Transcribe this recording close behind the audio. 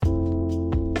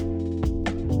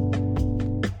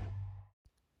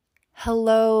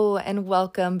Hello and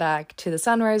welcome back to the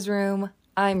Sunrise Room.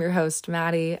 I'm your host,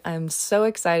 Maddie. I'm so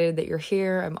excited that you're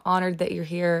here. I'm honored that you're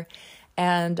here.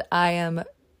 And I am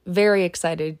very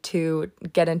excited to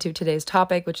get into today's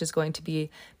topic, which is going to be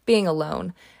being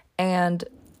alone. And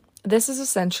this is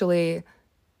essentially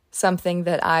something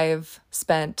that I've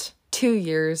spent 2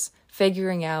 years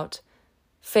figuring out,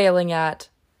 failing at,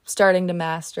 starting to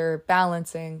master,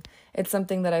 balancing. It's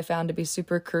something that I found to be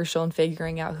super crucial in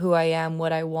figuring out who I am,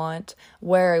 what I want,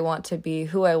 where I want to be,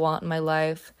 who I want in my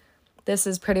life. This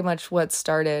is pretty much what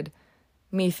started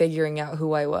me figuring out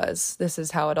who I was. This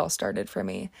is how it all started for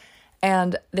me.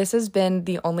 And this has been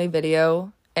the only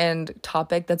video and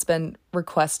topic that's been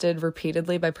requested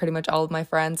repeatedly by pretty much all of my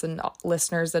friends and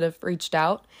listeners that have reached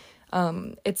out.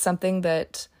 It's something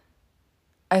that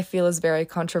I feel is very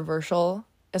controversial,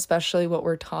 especially what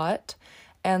we're taught,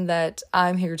 and that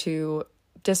I'm here to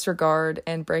disregard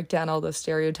and break down all those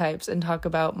stereotypes and talk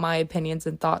about my opinions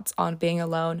and thoughts on being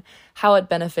alone, how it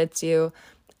benefits you,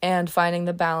 and finding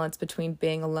the balance between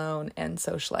being alone and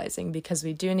socializing, because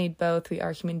we do need both. We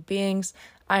are human beings.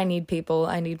 I need people.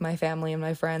 I need my family and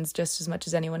my friends just as much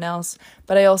as anyone else,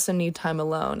 but I also need time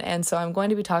alone. And so I'm going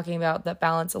to be talking about that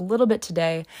balance a little bit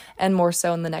today and more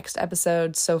so in the next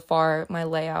episode. So far, my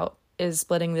layout is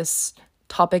splitting this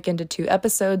topic into 2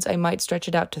 episodes. I might stretch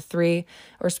it out to 3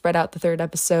 or spread out the 3rd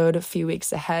episode a few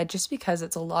weeks ahead, just because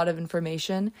it's a lot of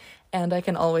information and I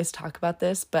can always talk about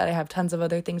this, but I have tons of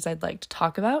other things I'd like to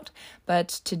talk about. But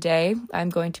today I'm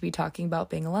going to be talking about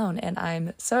being alone, and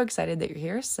I'm so excited that you're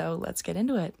here, so let's get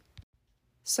into it.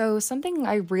 So something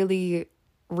I really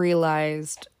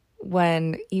realized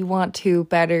when you want to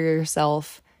better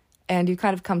yourself and you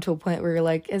kind of come to a point where you're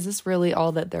like, is this really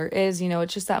all that there is?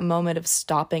 It's just that moment of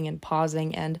stopping and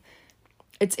pausing, and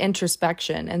it's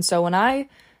introspection. And so when I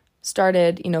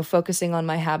started, focusing on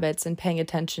my habits and paying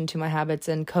attention to my habits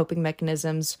and coping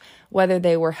mechanisms, whether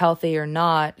they were healthy or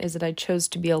not, is that I chose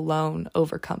to be alone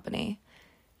over company.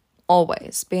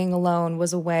 Always. Being alone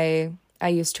was a way I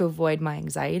used to avoid my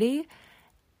anxiety.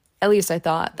 At least I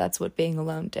thought that's what being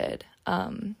alone did.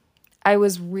 I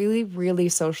was really, really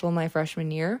social my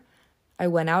freshman year. I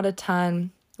went out a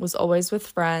ton, was always with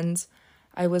friends.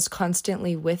 I was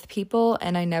constantly with people,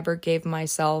 and I never gave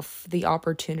myself the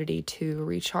opportunity to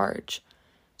recharge.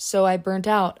 So I burnt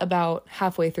out about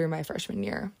halfway through my freshman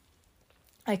year.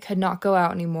 I could not go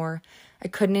out anymore. I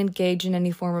couldn't engage in any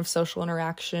form of social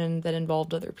interaction that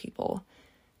involved other people.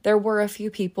 There were a few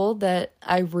people that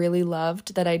I really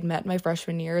loved that I'd met my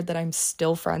freshman year that I'm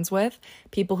still friends with,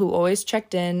 people who always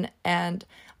checked in, and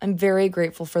I'm very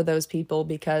grateful for those people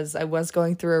because I was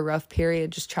going through a rough period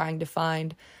just trying to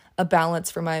find a balance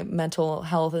for my mental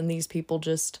health, and these people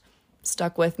just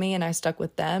stuck with me and I stuck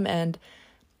with them, and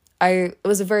it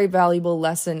was a very valuable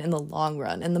lesson in the long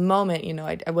run. In the moment,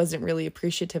 I wasn't really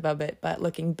appreciative of it, but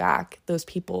looking back, those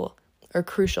people are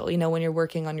crucial. When you're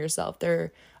working on yourself,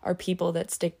 there are people that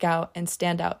stick out and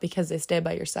stand out because they stay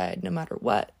by your side no matter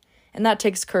what. And that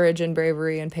takes courage and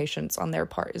bravery and patience on their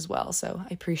part as well. So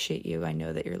I appreciate you. I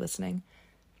know that you're listening.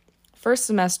 First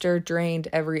semester drained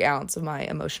every ounce of my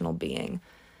emotional being.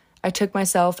 I took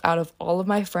myself out of all of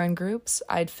my friend groups.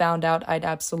 I'd found out I'd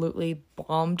absolutely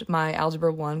bombed my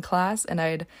Algebra 1 class, and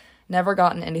I'd never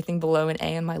gotten anything below an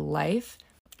A in my life.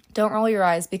 Don't roll your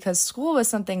eyes, because school was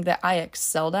something that I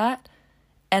excelled at,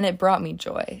 and it brought me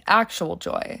joy, actual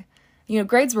joy.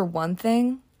 Grades were one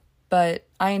thing, but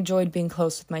I enjoyed being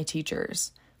close with my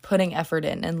teachers, putting effort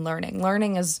in and learning.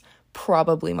 Learning is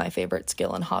probably my favorite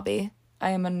skill and hobby.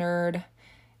 I am a nerd.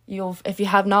 If you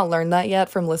have not learned that yet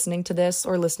from listening to this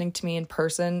or listening to me in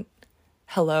person,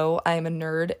 hello, I am a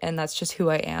nerd, and that's just who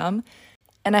I am.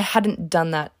 And I hadn't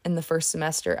done that in the first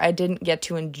semester. I didn't get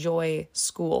to enjoy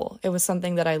school. It was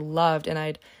something that I loved, and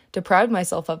I'd deprived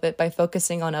myself of it by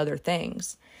focusing on other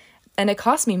things. And it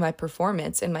cost me my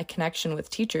performance and my connection with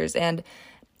teachers. And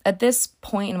at this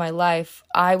point in my life,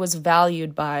 I was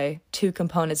valued by 2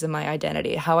 components of my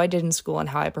identity: how I did in school and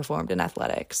how I performed in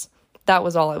athletics. That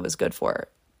was all I was good for,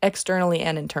 externally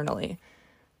and internally.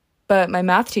 But my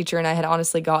math teacher and I had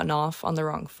honestly gotten off on the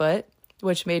wrong foot,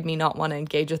 which made me not want to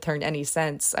engage with her in any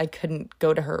sense. I couldn't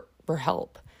go to her for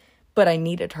help, but I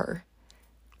needed her.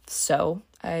 So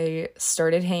I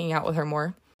started hanging out with her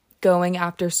more, going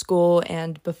after school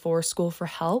and before school for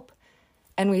help,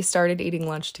 and we started eating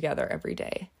lunch together every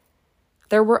day.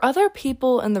 There were other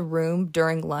people in the room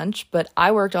during lunch, but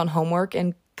I worked on homework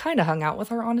and kind of hung out with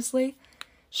her, honestly.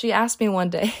 She asked me one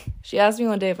day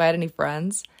if I had any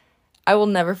friends. I will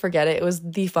never forget it. It was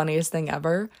the funniest thing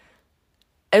ever.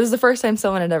 It was the first time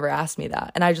someone had ever asked me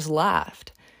that, and I just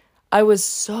laughed. I was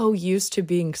so used to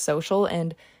being social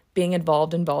and being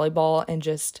involved in volleyball and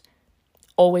just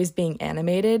always being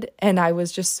animated, and I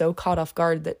was just so caught off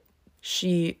guard that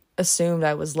she assumed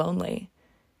I was lonely.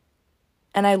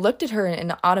 And I looked at her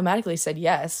and automatically said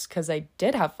yes, because I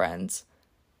did have friends.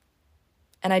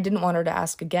 And I didn't want her to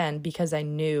ask again because I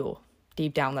knew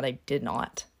deep down that I did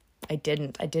not. I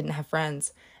didn't have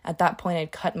friends. At that point,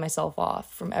 I'd cut myself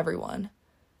off from everyone.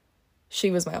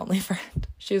 She was my only friend.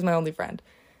 She was my only friend.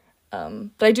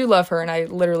 But I do love her, and I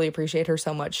literally appreciate her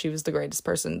so much. She was the greatest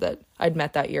person that I'd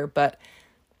met that year. But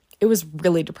it was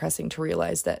really depressing to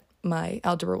realize that my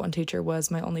Algebra 1 teacher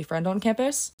was my only friend on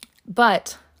campus.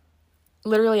 But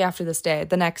literally after this day,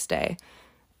 the next day,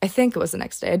 I think it was the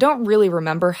next day, I don't really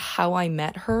remember how I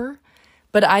met her,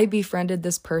 but I befriended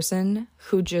this person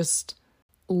who just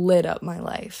lit up my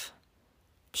life.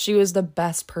 She was the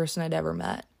best person I'd ever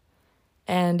met.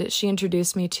 And she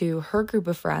introduced me to her group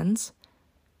of friends,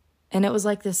 and it was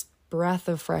like this breath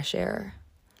of fresh air.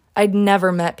 I'd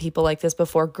never met people like this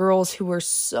before, girls who were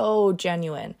so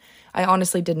genuine. I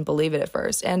honestly didn't believe it at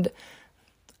first. And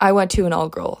I went to an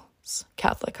all-girls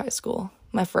Catholic high school,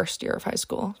 my first year of high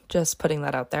school, just putting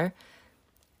that out there.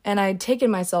 And I'd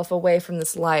taken myself away from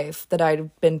this life that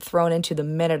I'd been thrown into the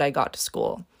minute I got to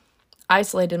school,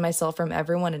 isolated myself from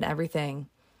everyone and everything,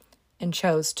 and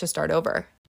chose to start over.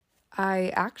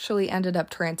 I actually ended up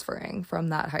transferring from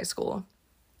that high school.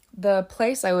 The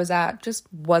place I was at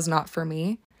just was not for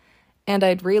me. And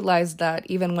I'd realized that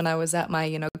even when I was at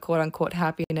my, quote unquote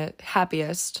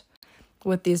happiest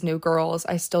with these new girls,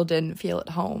 I still didn't feel at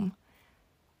home.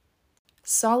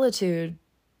 Solitude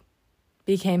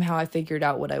became how I figured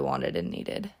out what I wanted and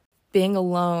needed. Being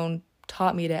alone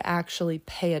taught me to actually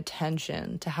pay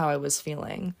attention to how I was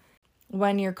feeling.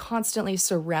 When you're constantly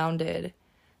surrounded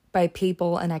by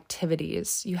people and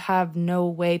activities, you have no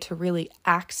way to really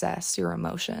access your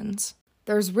emotions.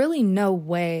 There's really no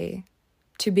way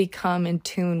to become in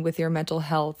tune with your mental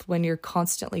health when you're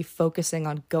constantly focusing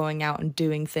on going out and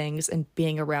doing things and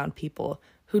being around people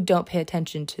who don't pay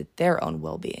attention to their own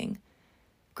well-being.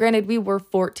 Granted, we were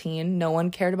 14, no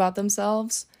one cared about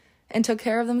themselves and took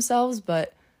care of themselves,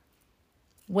 but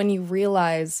when you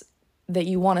realize that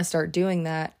you want to start doing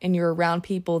that and you're around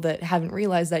people that haven't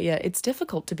realized that yet, it's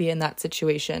difficult to be in that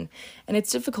situation. And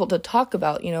it's difficult to talk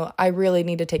about, I really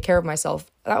need to take care of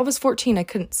myself. I was 14, I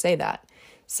couldn't say that.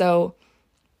 So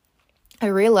I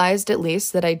realized at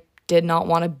least that I did not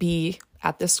want to be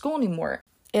at this school anymore.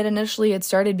 It initially had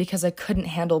started because I couldn't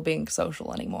handle being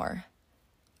social anymore.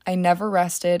 I never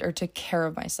rested or took care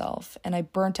of myself, and I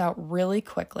burnt out really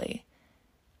quickly.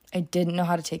 I didn't know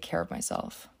how to take care of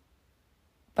myself.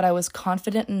 But I was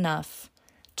confident enough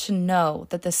to know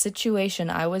that the situation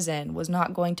I was in was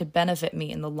not going to benefit me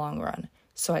in the long run,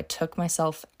 so I took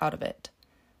myself out of it.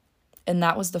 And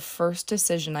that was the first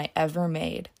decision I ever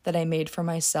made that I made for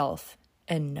myself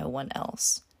and no one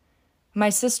else. My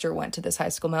sister went to this high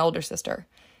school, my older sister,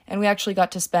 and we actually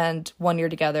got to spend 1 year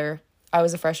together. I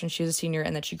was a freshman, she was a senior,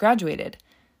 and then she graduated.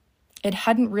 It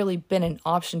hadn't really been an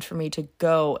option for me to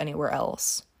go anywhere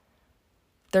else.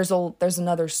 There's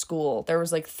another school. There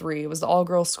was like 3. It was the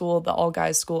all-girls school, the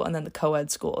all-guys school, and then the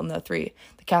co-ed school, and the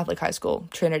Catholic high school,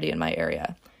 Trinity in my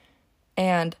area.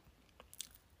 And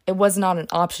it was not an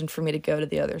option for me to go to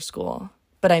the other school,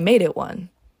 but I made it one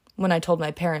when I told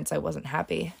my parents I wasn't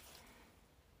happy.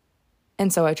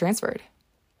 And so I transferred.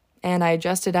 And I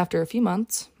adjusted after a few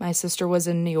months. My sister was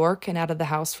in New York and out of the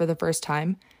house for the first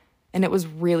time, and it was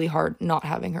really hard not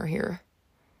having her here.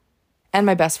 And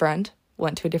my best friend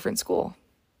went to a different school.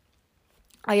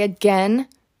 I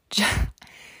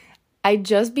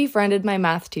just befriended my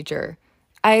math teacher.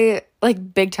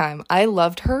 Big time. I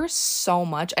loved her so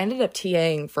much. I ended up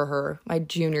TAing for her my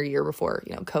junior year before,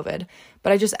 COVID,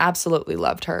 but I just absolutely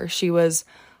loved her. She was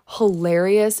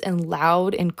hilarious and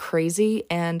loud and crazy,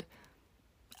 and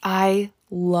I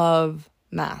love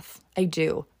math. I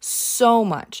do so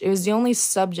much. It was the only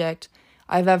subject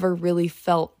I've ever really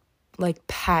felt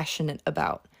passionate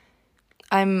about.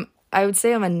 I would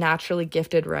say I'm a naturally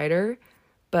gifted writer,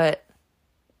 but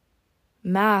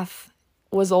math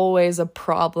was always a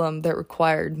problem that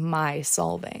required my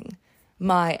solving,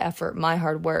 my effort, my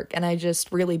hard work, and I just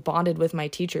really bonded with my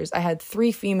teachers. I had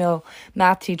 3 female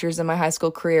math teachers in my high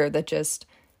school career that just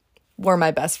were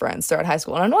my best friends throughout high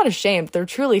school, and I'm not ashamed. They're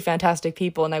truly fantastic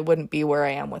people, and I wouldn't be where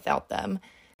I am without them.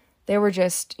 They were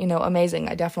just, amazing.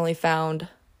 I definitely found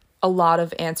a lot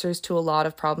of answers to a lot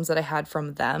of problems that I had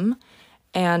from them,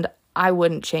 and I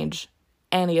wouldn't change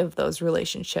any of those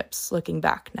relationships looking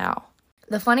back now.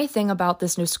 The funny thing about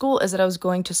this new school is that I was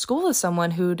going to school with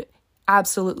someone who'd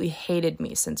absolutely hated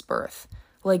me since birth.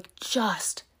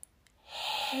 Just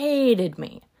hated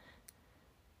me.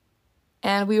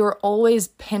 And we were always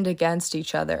pinned against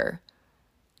each other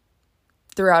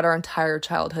throughout our entire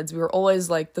childhoods. We were always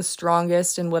like the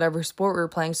strongest in whatever sport we were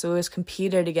playing, so we always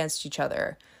competed against each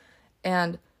other.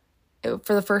 And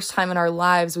for the first time in our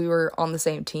lives, we were on the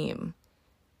same team.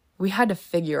 We had to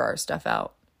figure our stuff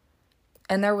out.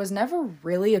 And there was never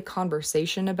really a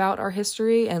conversation about our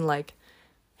history and like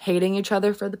hating each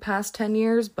other for the past 10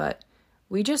 years, but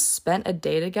we just spent a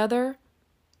day together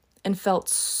and felt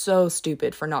so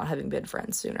stupid for not having been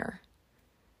friends sooner.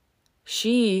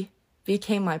 She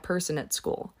became my person at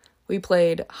school. We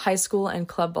played high school and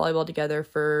club volleyball together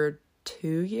for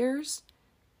 2 years.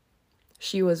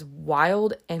 She was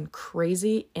wild and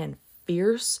crazy and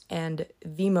fierce and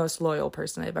the most loyal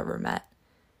person I've ever met.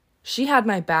 She had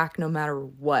my back no matter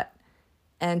what.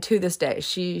 And to this day,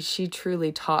 she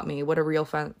truly taught me what a real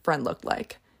friend looked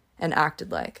like and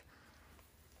acted like.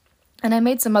 And I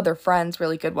made some other friends,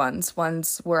 really good ones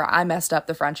where I messed up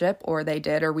the friendship, or they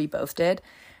did, or we both did.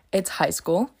 It's high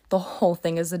school. The whole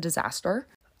thing is a disaster.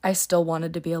 I still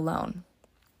wanted to be alone.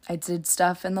 I did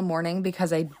stuff in the morning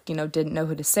because I, didn't know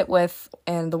who to sit with.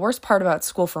 And the worst part about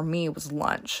school for me was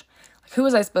lunch. Like, who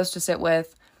was I supposed to sit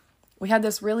with? We had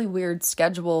this really weird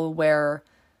schedule where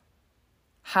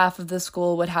half of the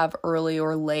school would have early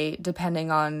or late,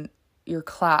 depending on your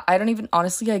class. I don't even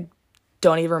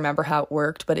remember how it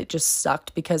worked, but it just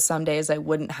sucked because some days I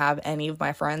wouldn't have any of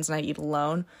my friends and I'd eat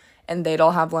alone and they'd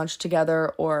all have lunch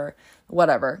together or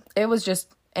whatever. It was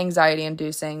just anxiety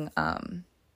inducing.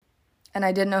 And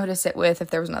I didn't know who to sit with, if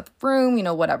there was another room,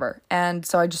 whatever. And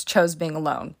so I just chose being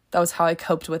alone. That was how I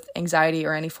coped with anxiety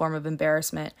or any form of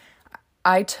embarrassment.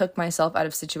 I took myself out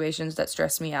of situations that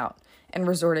stressed me out and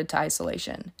resorted to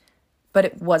isolation. But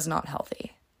it was not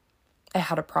healthy. I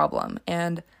had a problem.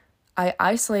 And I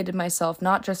isolated myself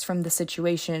not just from the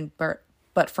situation,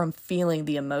 but from feeling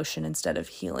the emotion instead of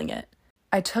healing it.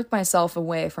 I took myself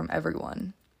away from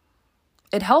everyone.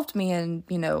 It helped me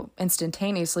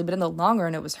instantaneously, but in the long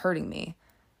run, it was hurting me.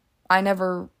 I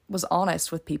never was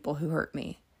honest with people who hurt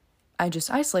me. I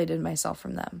just isolated myself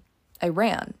from them. I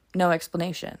ran, no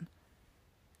explanation.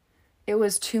 It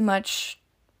was too much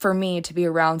for me to be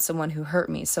around someone who hurt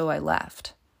me, so I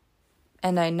left.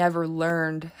 And I never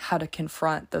learned how to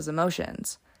confront those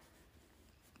emotions.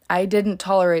 I didn't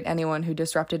tolerate anyone who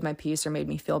disrupted my peace or made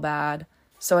me feel bad,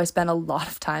 so I spent a lot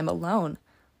of time alone.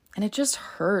 And it just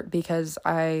hurt because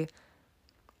I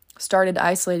started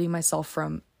isolating myself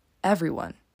from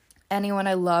everyone. Anyone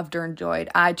I loved or enjoyed,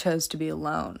 I chose to be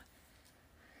alone.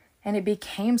 And it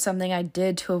became something I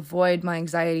did to avoid my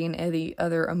anxiety and any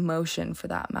other emotion for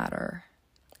that matter.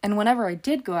 And whenever I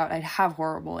did go out, I'd have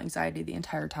horrible anxiety the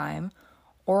entire time,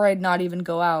 or I'd not even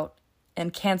go out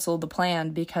and cancel the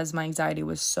plan because my anxiety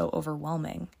was so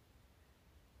overwhelming.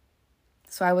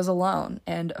 So I was alone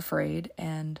and afraid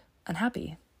and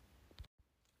unhappy.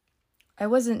 I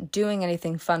wasn't doing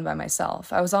anything fun by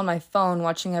myself. I was on my phone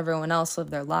watching everyone else live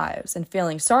their lives and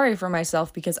feeling sorry for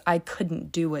myself because I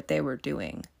couldn't do what they were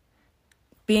doing.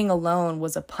 Being alone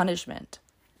was a punishment.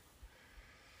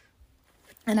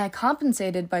 And I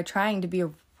compensated by trying to be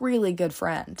a really good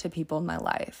friend to people in my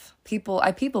life.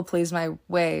 I people pleased my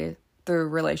way through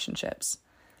relationships.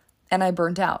 And I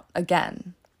burnt out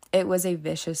again. It was a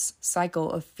vicious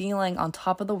cycle of feeling on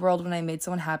top of the world when I made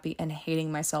someone happy and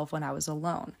hating myself when I was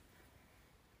alone.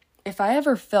 If I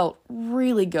ever felt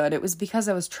really good, it was because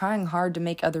I was trying hard to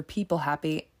make other people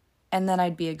happy, and then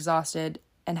I'd be exhausted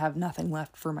and have nothing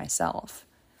left for myself.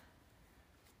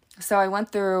 So I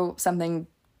went through something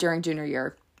during junior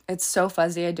year. It's so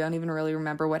fuzzy, I don't even really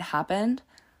remember what happened,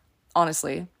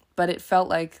 honestly, but it felt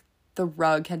like the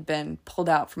rug had been pulled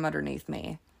out from underneath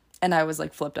me, and I was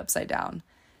like flipped upside down.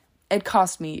 It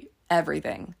cost me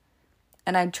everything,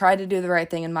 and I tried to do the right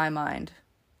thing in my mind,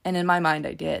 and in my mind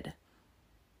I did.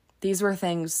 These were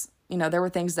things, there were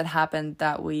things that happened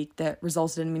that week that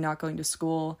resulted in me not going to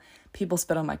school. People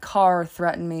spit on my car,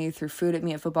 threatened me, threw food at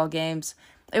me at football games.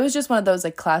 It was just one of those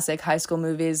like classic high school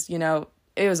movies,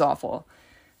 it was awful.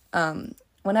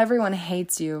 When everyone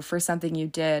hates you for something you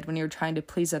did when you're trying to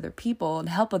please other people and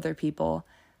help other people,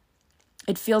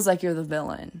 it feels like you're the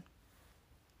villain.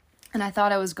 And I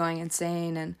thought I was going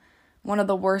insane, and one of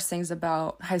the worst things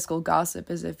about high school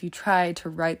gossip is if you try to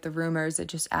right the rumors, it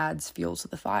just adds fuel to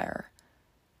the fire.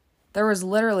 There was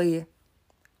literally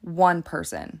one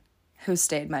person who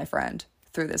stayed my friend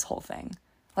through this whole thing.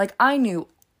 Like, I knew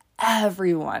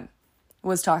everyone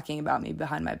was talking about me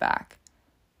behind my back.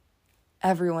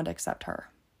 Everyone except her.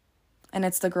 And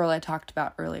it's the girl I talked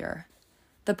about earlier.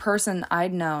 The person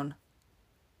I'd known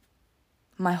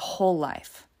my whole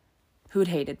life who'd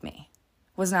hated me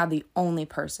was now the only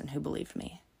person who believed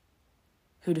me,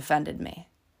 who defended me.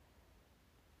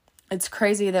 It's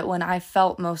crazy that when I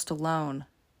felt most alone,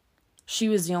 She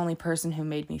was the only person who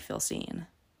made me feel seen.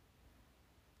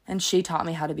 And she taught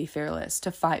me how to be fearless,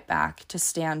 to fight back, to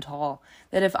stand tall,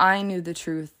 that if I knew the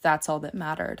truth, that's all that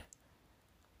mattered.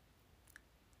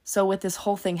 So with this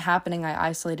whole thing happening, I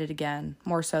isolated again,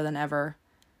 more so than ever.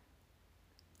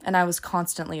 And I was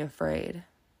constantly afraid.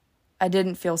 I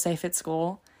didn't feel safe at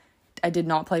school. I did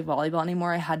not play volleyball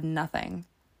anymore. I had nothing.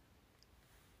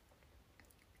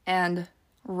 And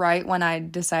right when I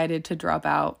decided to drop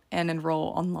out and enroll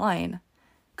online,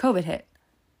 COVID hit.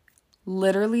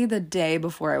 Literally the day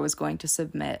before I was going to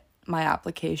submit my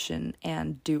application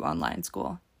and do online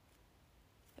school.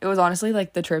 It was honestly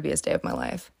like the trippiest day of my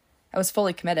life. I was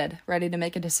fully committed, ready to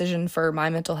make a decision for my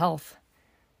mental health.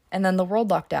 And then the world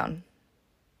locked down,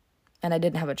 and I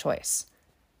didn't have a choice.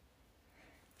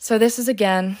 So this is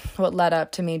again what led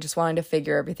up to me just wanting to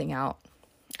figure everything out.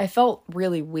 I felt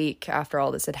really weak after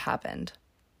all this had happened.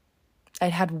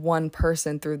 I'd had one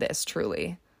person through this,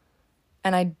 truly.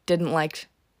 And I don't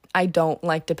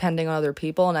like depending on other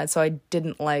people, and so I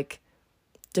didn't like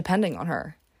depending on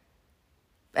her.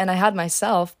 And I had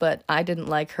myself, but I didn't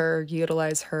like her,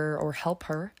 utilize her, or help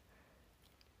her.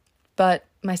 But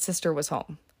my sister was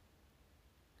home.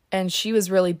 And she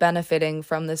was really benefiting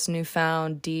from this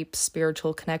newfound, deep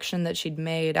spiritual connection that she'd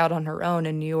made out on her own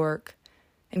in New York.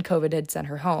 And COVID had sent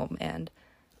her home. And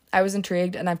I was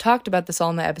intrigued, and I've talked about this all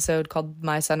in my episode called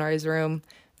My Sunrise Room.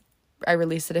 I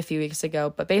released it a few weeks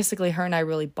ago, but basically her and I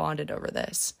really bonded over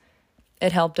this.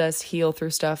 It helped us heal through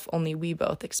stuff only we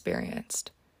both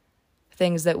experienced.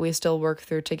 Things that we still work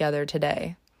through together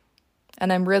today.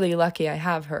 And I'm really lucky I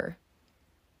have her.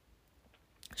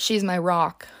 She's my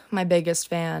rock, my biggest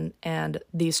fan, and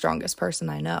the strongest person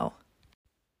I know.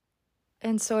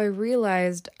 And so I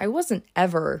realized I wasn't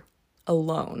ever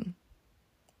alone.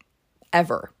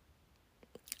 Ever.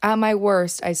 At my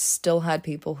worst, I still had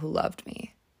people who loved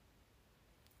me.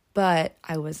 But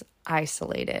I was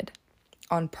isolated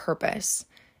on purpose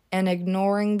and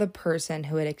ignoring the person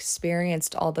who had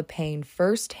experienced all the pain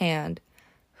firsthand,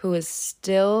 who is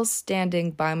still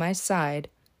standing by my side.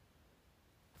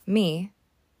 Me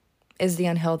is the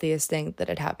unhealthiest thing that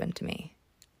had happened to me.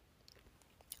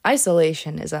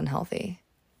 Isolation is unhealthy.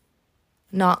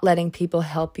 Not letting people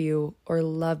help you or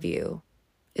love you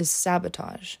is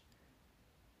sabotage.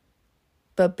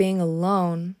 But being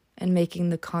alone and making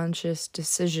the conscious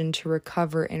decision to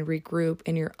recover and regroup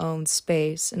in your own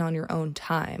space and on your own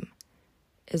time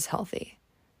is healthy.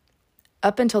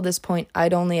 Up until this point,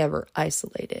 I'd only ever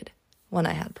isolated when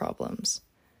I had problems.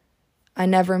 I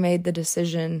never made the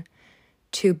decision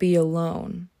to be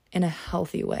alone in a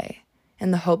healthy way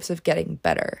in the hopes of getting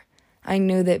better. I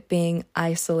knew that being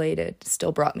isolated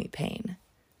still brought me pain.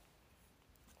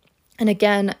 And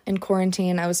again, in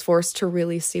quarantine, I was forced to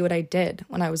really see what I did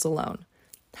when I was alone,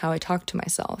 how I talked to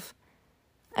myself.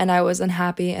 And I was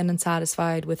unhappy and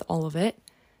unsatisfied with all of it.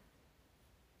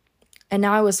 And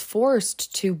now I was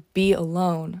forced to be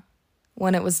alone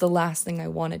when it was the last thing I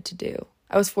wanted to do.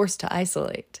 I was forced to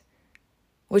isolate,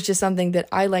 which is something that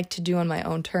I like to do on my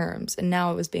own terms, and now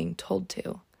I was being told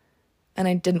to. And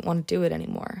I didn't want to do it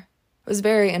anymore. It was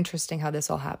very interesting how this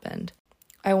all happened.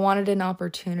 I wanted an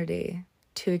opportunity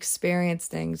to experience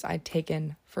things I'd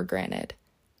taken for granted.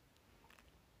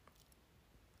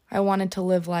 I wanted to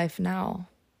live life now.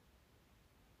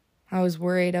 I was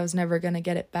worried I was never going to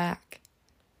get it back.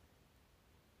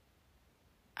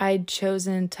 I'd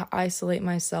chosen to isolate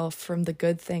myself from the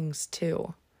good things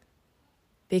too,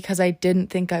 because I didn't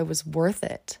think I was worth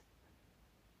it.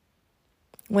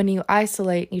 When you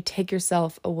isolate, you take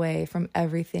yourself away from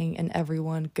everything and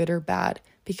everyone, good or bad,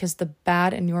 because the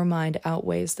bad in your mind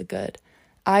outweighs the good.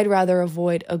 I'd rather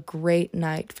avoid a great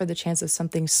night for the chance of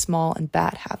something small and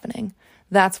bad happening.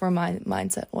 That's where my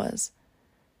mindset was.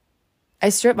 I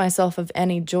stripped myself of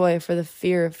any joy for the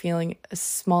fear of feeling a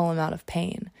small amount of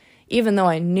pain, even though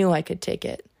I knew I could take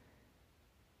it.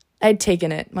 I'd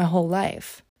taken it my whole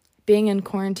life. Being in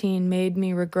quarantine made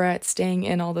me regret staying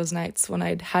in all those nights when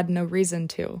I'd had no reason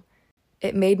to.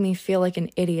 It made me feel like an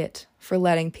idiot for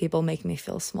letting people make me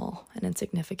feel small and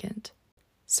insignificant.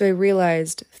 So I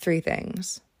realized 3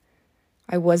 things.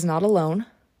 I was not alone.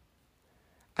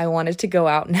 I wanted to go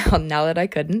out now that I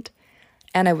couldn't.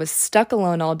 And I was stuck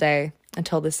alone all day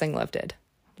until this thing lifted.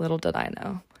 Little did I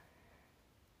know.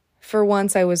 For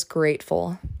once, I was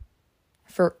grateful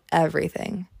for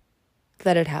everything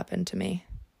that had happened to me.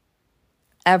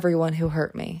 Everyone who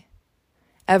hurt me.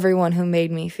 Everyone who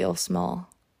made me feel small.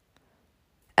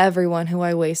 Everyone who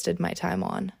I wasted my time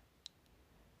on.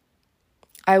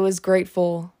 I was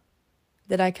grateful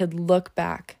that I could look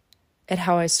back at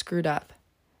how I screwed up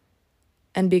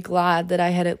and be glad that I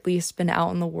had at least been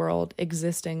out in the world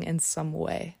existing in some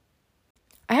way.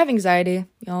 I have anxiety,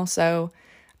 y'all, so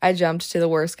I jumped to the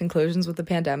worst conclusions with the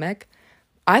pandemic.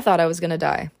 I thought I was going to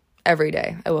die every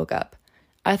day I woke up.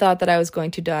 I thought that I was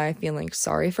going to die feeling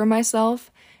sorry for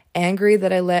myself, angry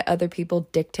that I let other people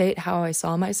dictate how I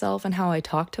saw myself and how I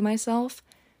talked to myself.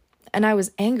 And I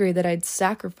was angry that I'd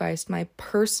sacrificed my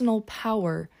personal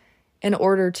power in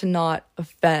order to not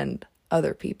offend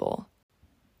other people.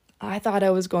 I thought I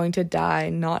was going to die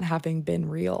not having been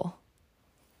real.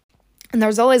 And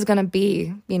there's always going to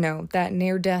be, that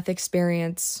near-death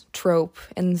experience trope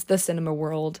in the cinema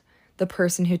world. The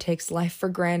person who takes life for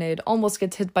granted, almost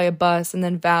gets hit by a bus, and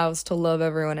then vows to love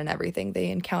everyone and everything they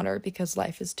encounter because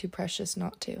life is too precious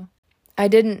not to. I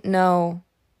didn't know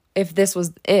if this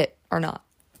was it or not.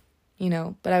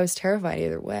 But I was terrified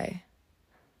either way.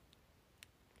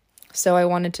 So I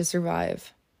wanted to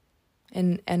survive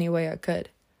in any way I could.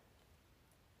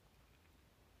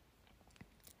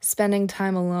 Spending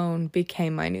time alone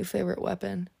became my new favorite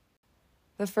weapon.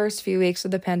 The first few weeks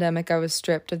of the pandemic, I was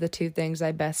stripped of the two things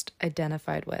I best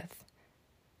identified with: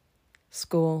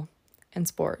 school and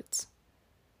sports.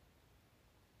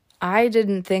 I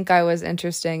didn't think I was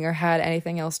interesting or had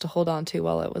anything else to hold on to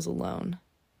while I was alone.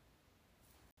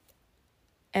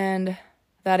 And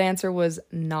that answer was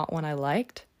not one I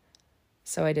liked,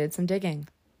 so I did some digging.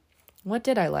 What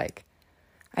did I like?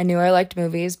 I knew I liked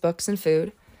movies, books, and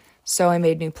food, so I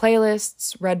made new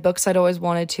playlists, read books I'd always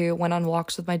wanted to, went on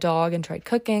walks with my dog, and tried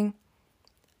cooking.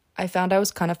 I found I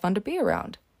was kind of fun to be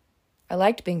around. I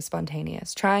liked being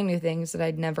spontaneous, trying new things that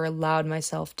I'd never allowed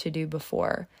myself to do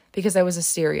before, because I was a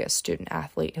serious student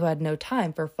athlete who had no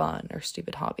time for fun or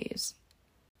stupid hobbies.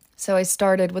 So I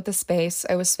started with the space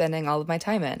I was spending all of my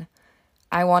time in.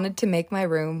 I wanted to make my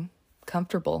room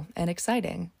comfortable and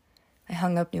exciting. I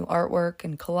hung up new artwork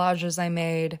and collages I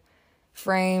made,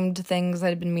 framed things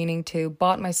I'd been meaning to,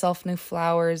 bought myself new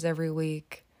flowers every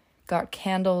week, got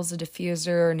candles, a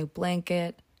diffuser, a new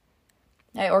blanket.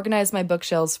 I organized my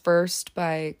bookshelves first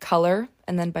by color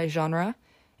and then by genre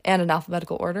and in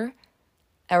alphabetical order.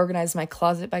 I organized my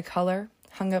closet by color,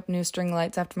 hung up new string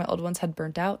lights after my old ones had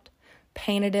burnt out,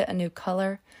 painted it a new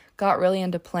color, got really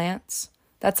into plants.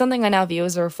 That's something I now view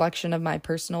as a reflection of my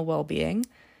personal well-being.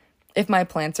 If my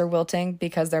plants are wilting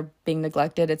because they're being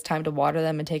neglected, it's time to water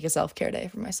them and take a self-care day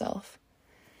for myself.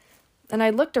 And I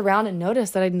looked around and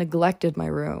noticed that I'd neglected my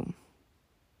room.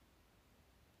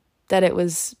 That it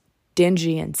was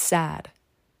dingy and sad.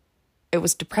 It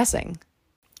was depressing.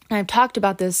 And I've talked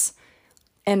about this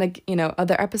in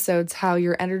other episodes, how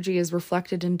your energy is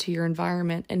reflected into your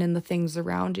environment and in the things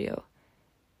around you.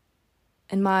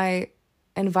 And my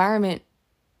environment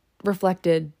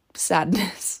reflected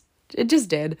sadness. It just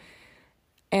did.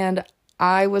 And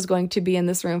I was going to be in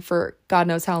this room for God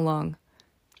knows how long.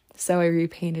 So I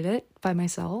repainted it by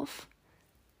myself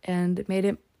and made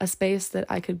it a space that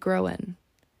I could grow in.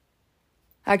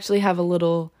 I actually have a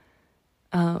little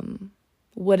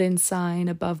wooden sign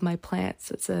above my plants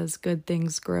that says "Good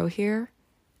things grow here."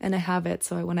 And I have it,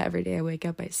 so when every day I wake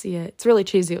up, I see it. It's really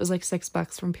cheesy. It was like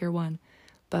 $6 from Pier 1.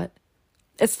 But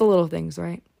it's the little things,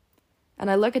 right? And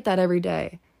I look at that every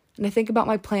day. And I think about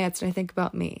my plants and I think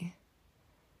about me.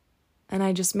 And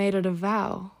I just made it a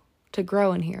vow to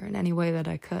grow in here in any way that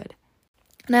I could.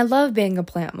 And I love being a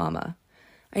plant mama.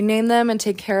 I name them and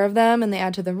take care of them, and they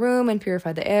add to the room and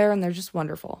purify the air, and they're just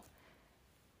wonderful.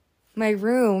 My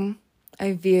room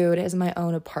I viewed as my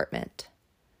own apartment.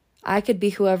 I could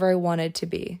be whoever I wanted to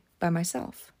be by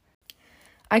myself.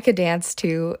 I could dance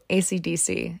to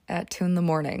AC/DC at 2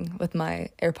 a.m. with my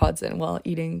AirPods in while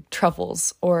eating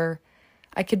truffles, or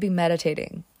I could be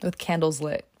meditating with candles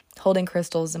lit, holding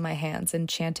crystals in my hands and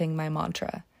chanting my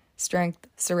mantra. Strength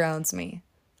surrounds me.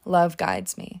 Love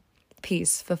guides me.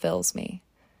 Peace fulfills me.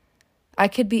 I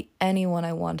could be anyone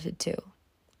I wanted to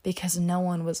because no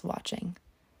one was watching.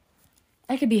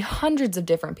 I could be hundreds of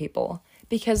different people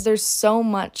because there's so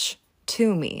much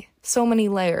to me, so many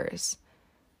layers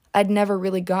I'd never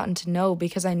really gotten to know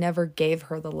because I never gave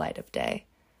her the light of day.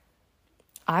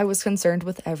 I was concerned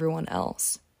with everyone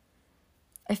else.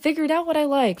 I figured out what I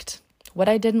liked, what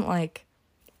I didn't like,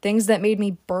 things that made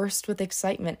me burst with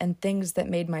excitement and things that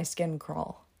made my skin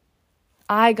crawl.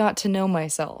 I got to know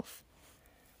myself.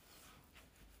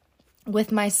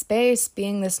 With my space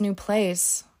being this new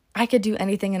place, I could do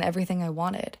anything and everything I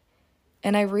wanted.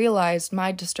 And I realized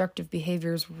my destructive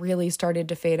behaviors really started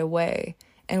to fade away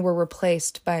and were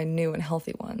replaced by new and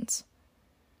healthy ones.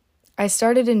 I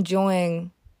started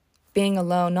enjoying being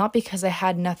alone, not because I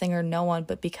had nothing or no one,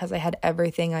 but because I had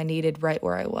everything I needed right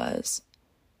where I was.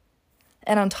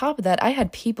 And on top of that, I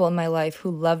had people in my life who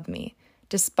loved me,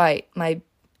 despite my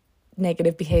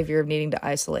negative behavior of needing to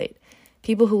isolate.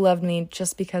 People who loved me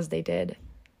just because they did.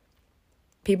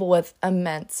 people with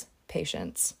immense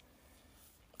patience.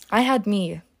 I had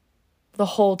me the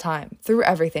whole time, through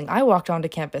everything. I walked onto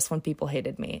campus when people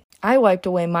hated me. I wiped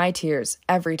away my tears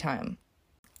every time.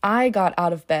 I got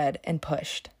out of bed and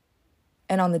pushed.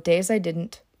 And on the days I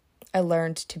didn't, I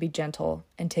learned to be gentle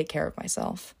and take care of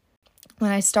myself.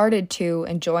 When I started to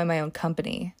enjoy my own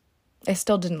company, I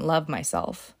still didn't love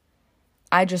myself.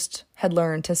 I just had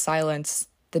learned to silence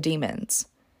the demons.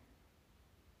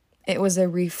 It was a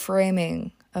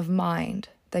reframing of mind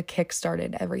that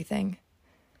kickstarted everything.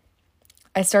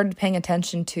 I started paying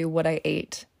attention to what I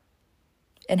ate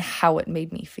and how it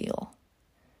made me feel.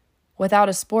 Without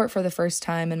a sport for the first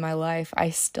time in my life, I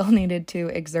still needed to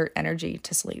exert energy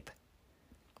to sleep.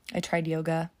 I tried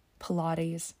yoga,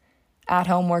 Pilates,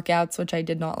 at-home workouts, which I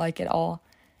did not like at all,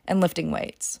 and lifting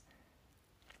weights.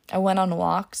 I went on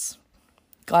walks,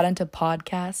 got into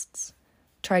podcasts,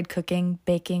 tried cooking,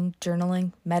 baking,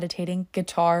 journaling, meditating,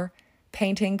 guitar,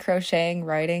 painting, crocheting,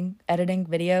 writing, editing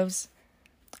videos,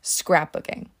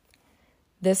 scrapbooking.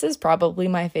 This is probably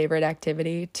my favorite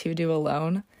activity to do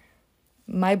alone.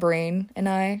 My brain and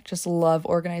I just love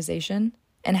organization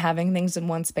and having things in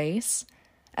one space.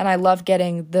 And I love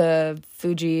getting the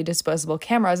Fuji disposable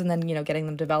cameras and then, getting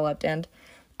them developed. And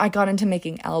I got into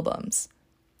making albums.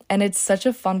 And it's such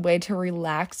a fun way to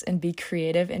relax and be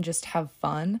creative and just have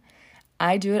fun.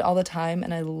 I do it all the time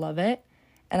and I love it.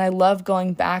 And I love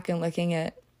going back and looking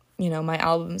at, my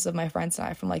albums of my friends and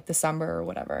I from like the summer or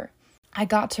whatever. I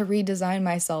got to redesign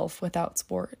myself without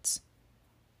sports.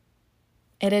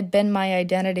 It had been my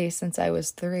identity since I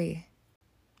was 3.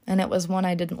 And it was one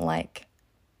I didn't like.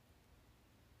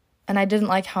 And I didn't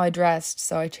like how I dressed,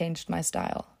 so I changed my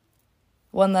style.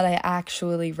 One that I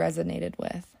actually resonated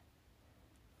with.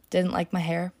 Didn't like my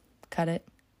hair, cut it.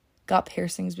 Got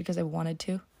piercings because I wanted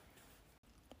to.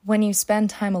 When you spend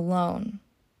time alone,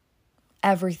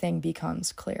 everything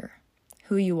becomes clear.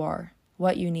 Who you are,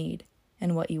 what you need,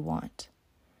 and what you want.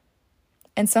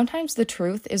 And sometimes the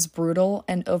truth is brutal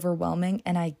and overwhelming,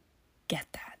 and I get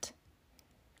that.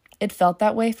 It felt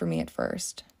that way for me at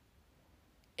first.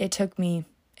 It took me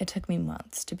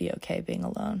months to be okay being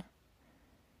alone.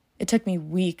 It took me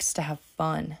weeks to have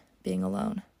fun being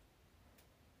alone.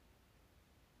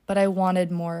 But I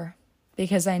wanted more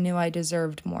because I knew I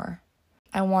deserved more.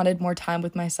 I wanted more time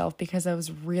with myself because I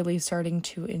was really starting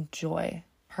to enjoy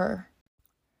her.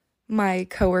 My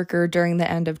coworker during the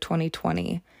end of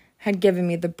 2020 had given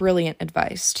me the brilliant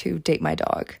advice to date my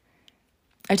dog.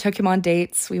 I took him on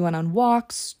dates. We went on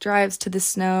walks, drives to the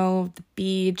snow, the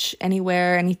beach,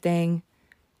 anywhere, anything.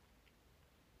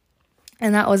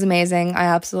 And that was amazing. I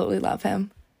absolutely love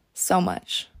him so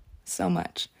much, so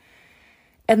much.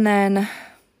 And then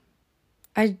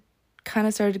I kind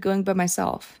of started going by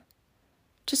myself.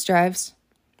 Just drives,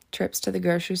 trips to the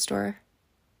grocery store.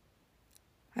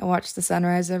 I watched the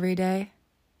sunrise every day.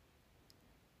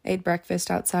 Ate breakfast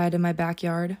outside in my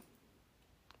backyard.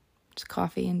 Just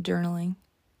coffee and journaling.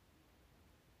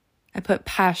 I put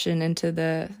passion into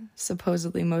the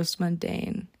supposedly most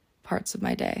mundane parts of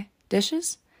my day.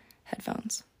 Dishes,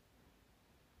 headphones.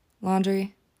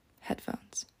 Laundry,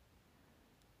 headphones.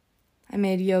 I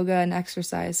made yoga and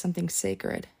exercise something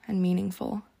sacred and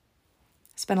meaningful.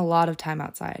 I spent a lot of time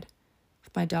outside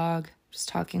with my dog, just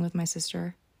talking with my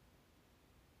sister.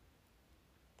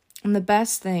 And the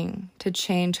best thing to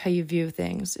change how you view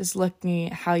things is looking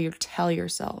at how you tell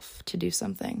yourself to do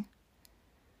something.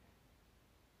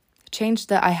 Change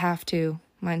the I have to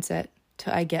mindset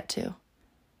to I get to.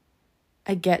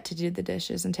 I get to do the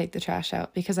dishes and take the trash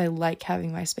out because I like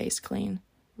having my space clean,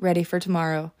 ready for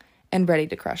tomorrow, and ready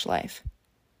to crush life.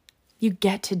 You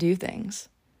get to do things.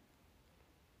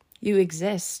 You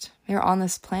exist. You're on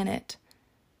this planet.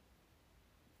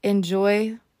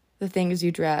 Enjoy the things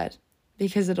you dread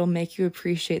because it'll make you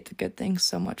appreciate the good things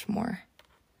so much more.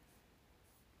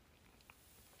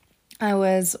 I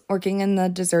was working in the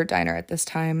dessert diner at this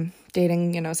time,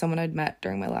 dating, someone I'd met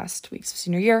during my last weeks of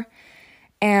senior year.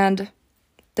 And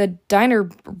the diner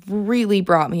really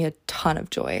brought me a ton of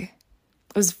joy.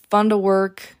 It was fun to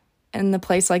work in the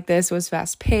place like this. It was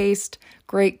fast-paced,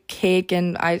 great cake,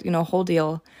 and whole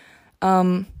deal.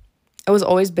 It was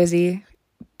always busy,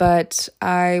 but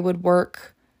I would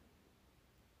work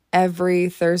every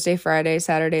Thursday, Friday,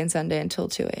 Saturday, and Sunday until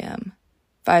 2 a.m.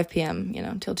 5 p.m.,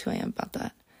 until 2 a.m. about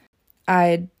that.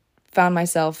 I found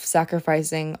myself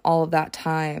sacrificing all of that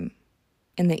time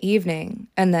in the evening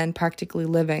and then practically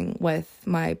living with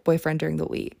my boyfriend during the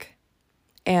week.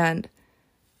 And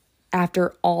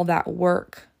after all that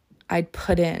work I'd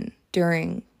put in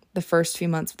during the first few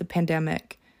months of the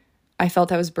pandemic, I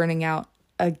felt I was burning out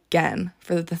again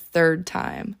for the 3rd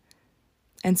time.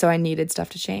 And so I needed stuff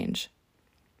to change.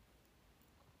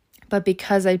 But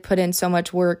because I put in so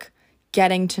much work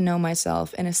getting to know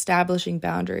myself and establishing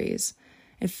boundaries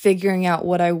and figuring out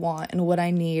what I want and what I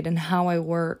need and how I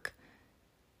work,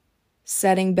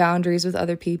 setting boundaries with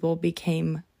other people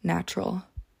became natural.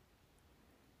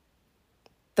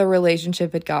 The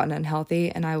relationship had gotten unhealthy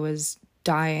and I was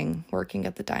dying working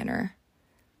at the diner.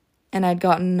 And I'd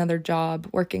gotten another job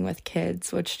working with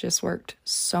kids, which just worked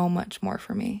so much more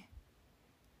for me.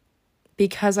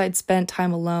 Because I'd spent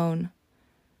time alone,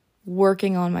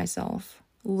 working on myself,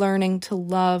 learning to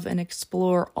love and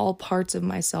explore all parts of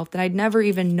myself that I'd never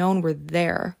even known were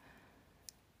there,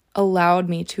 allowed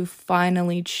me to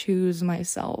finally choose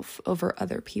myself over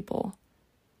other people.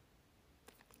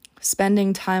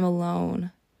 Spending time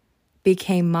alone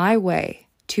became my way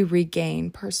to regain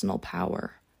personal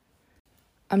power.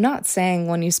 I'm not saying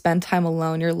when you spend time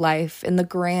alone, your life in the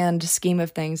grand scheme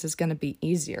of things is going to be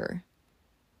easier.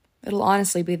 It'll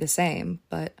honestly be the same,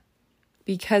 but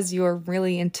because you're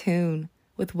really in tune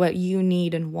with what you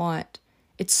need and want,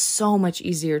 it's so much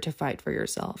easier to fight for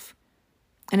yourself.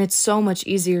 And it's so much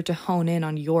easier to hone in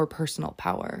on your personal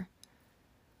power.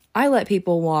 I let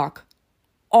people walk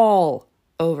all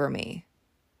over me.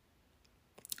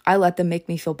 I let them make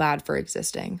me feel bad for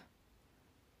existing.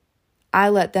 I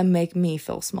let them make me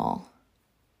feel small.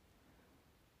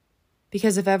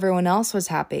 Because if everyone else was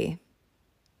happy,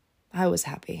 I was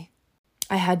happy.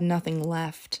 I had nothing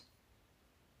left.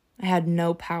 I had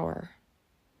no power.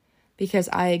 Because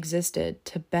I existed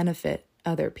to benefit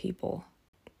other people.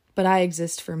 But I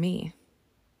exist for me.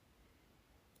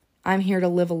 I'm here to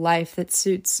live a life that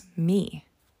suits me.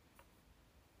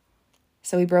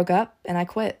 So we broke up and I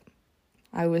quit.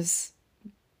 I was,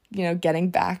 getting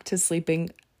back to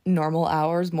sleeping normal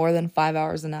hours, more than 5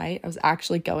 hours a night. I was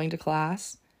actually going to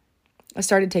class. I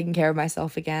started taking care of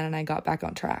myself again and I got back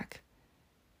on track.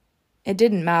 It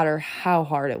didn't matter how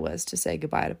hard it was to say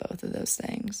goodbye to both of those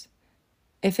things.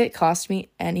 If it cost me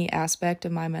any aspect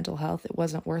of my mental health, it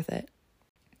wasn't worth it.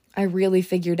 I really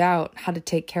figured out how to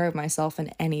take care of myself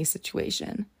in any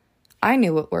situation. I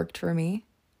knew what worked for me.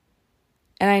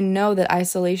 And I know that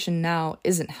isolation now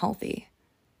isn't healthy.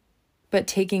 But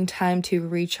taking time to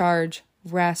recharge,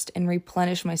 rest, and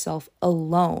replenish myself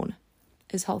alone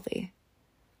is healthy.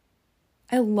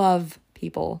 I love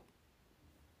people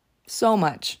so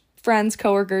much. Friends,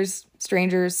 coworkers,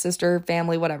 strangers, sister,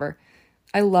 family, whatever.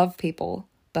 I love people,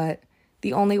 but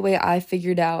the only way I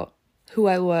figured out who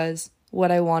I was,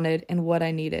 what I wanted, and what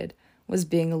I needed was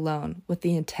being alone with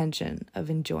the intention of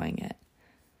enjoying it.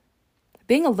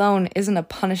 Being alone isn't a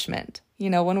punishment.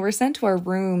 When we're sent to our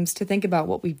rooms to think about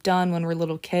what we've done when we're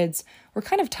little kids, we're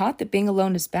kind of taught that being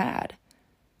alone is bad.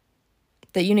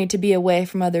 That you need to be away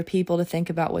from other people to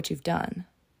think about what you've done.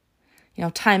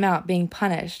 Time out, being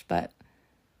punished. But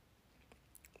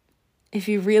if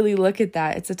you really look at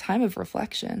that, it's a time of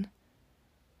reflection.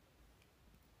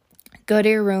 Go to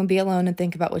your room, be alone, and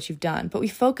think about what you've done. But we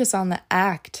focus on the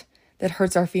act that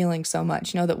hurts our feelings so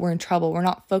much, that we're in trouble. We're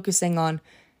not focusing on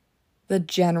the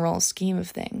general scheme of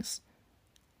things.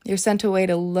 You're sent away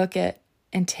to look at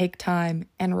and take time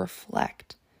and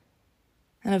reflect.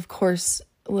 And of course,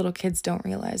 little kids don't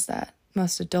realize that.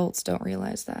 Most adults don't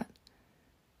realize that.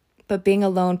 But being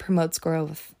alone promotes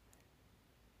growth.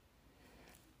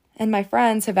 And my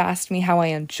friends have asked me how I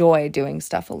enjoy doing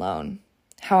stuff alone,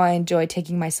 how I enjoy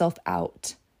taking myself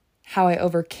out, how I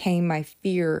overcame my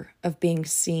fear of being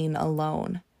seen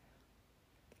alone.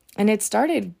 And it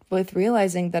started with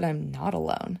realizing that I'm not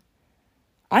alone.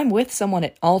 I'm with someone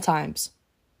at all times.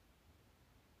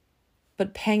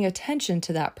 But paying attention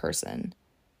to that person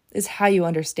is how you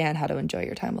understand how to enjoy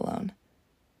your time alone.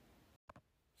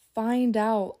 Find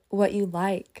out what you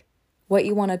like, what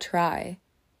you want to try,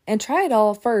 and try it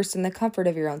all first in the comfort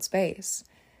of your own space.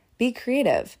 Be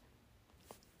creative.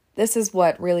 This is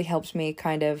what really helped me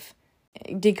kind of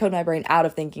decode my brain out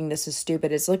of thinking this is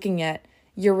stupid, is looking at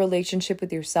your relationship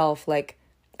with yourself like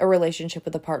a relationship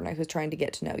with a partner who's trying to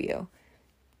get to know you.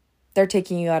 They're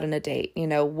taking you out on a date.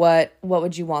 What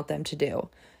would you want them to do?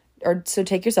 Or so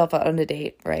take yourself out on a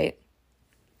date, right?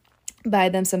 Buy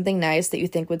them something nice that you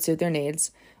think would suit their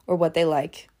needs or what they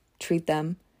like. Treat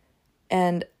them.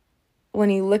 And when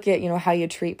you look at, how you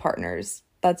treat partners,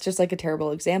 that's just like a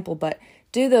terrible example, but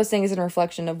do those things in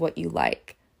reflection of what you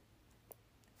like.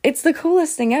 It's the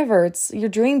coolest thing ever. It's your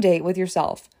dream date with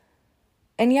yourself.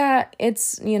 And yeah,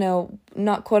 it's,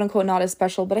 not quote unquote not as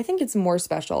special, but I think it's more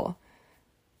special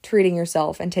treating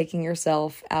yourself and taking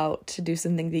yourself out to do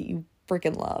something that you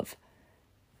freaking love.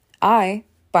 I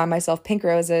buy myself pink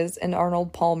roses and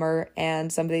Arnold Palmer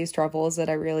and some of these truffles that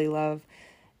I really love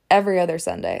every other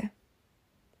Sunday.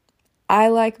 I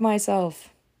like myself.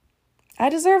 I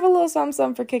deserve a little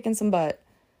something for kicking some butt.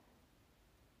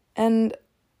 And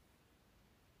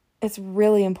it's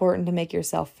really important to make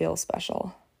yourself feel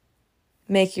special.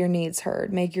 Make your needs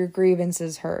heard. Make your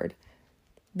grievances heard.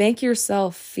 Make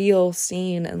yourself feel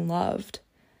seen and loved.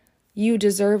 You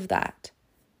deserve that.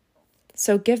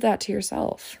 So give that to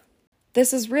yourself.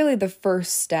 This is really the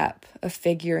first step of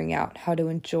figuring out how to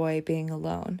enjoy being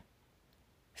alone.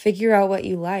 Figure out what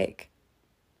you like.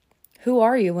 Who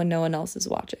are you when no one else is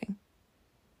watching?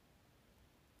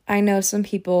 I know some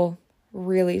people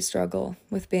really struggle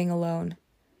with being alone.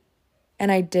 And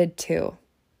I did too.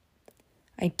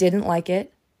 I didn't like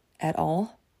it at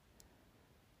all.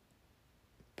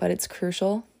 But it's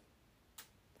crucial.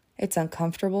 It's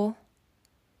uncomfortable.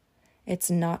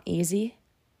 It's not easy.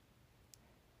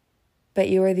 But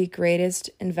you are the greatest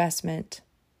investment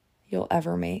you'll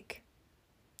ever make.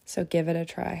 So give it a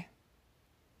try.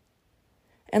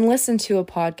 And listen to a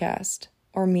podcast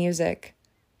or music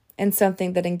and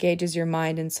something that engages your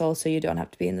mind and soul so you don't have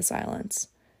to be in the silence.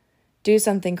 Do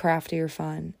something crafty or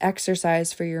fun.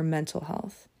 Exercise for your mental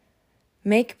health.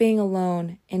 Make being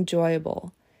alone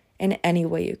enjoyable in any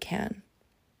way you can.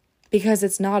 Because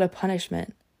it's not a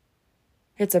punishment.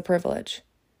 It's a privilege.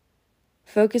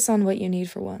 Focus on what you need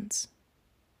for once.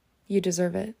 You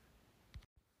deserve it.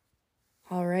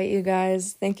 All right, you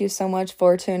guys. Thank you so much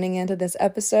for tuning into this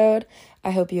episode.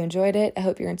 I hope you enjoyed it. I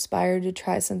hope you're inspired to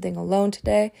try something alone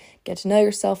today. Get to know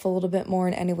yourself a little bit more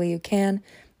in any way you can.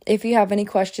 If you have any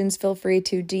questions, feel free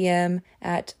to DM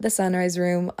at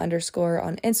 @thesunriseroom_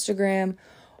 on Instagram,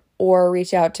 or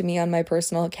reach out to me on my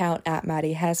personal account at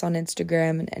Maddie Hess on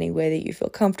Instagram in any way that you feel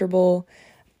comfortable.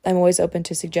 I'm always open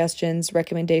to suggestions,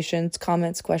 recommendations,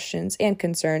 comments, questions, and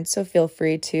concerns, so feel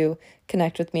free to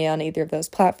connect with me on either of those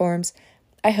platforms.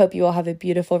 I hope you all have a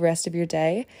beautiful rest of your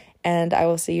day, and I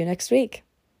will see you next week.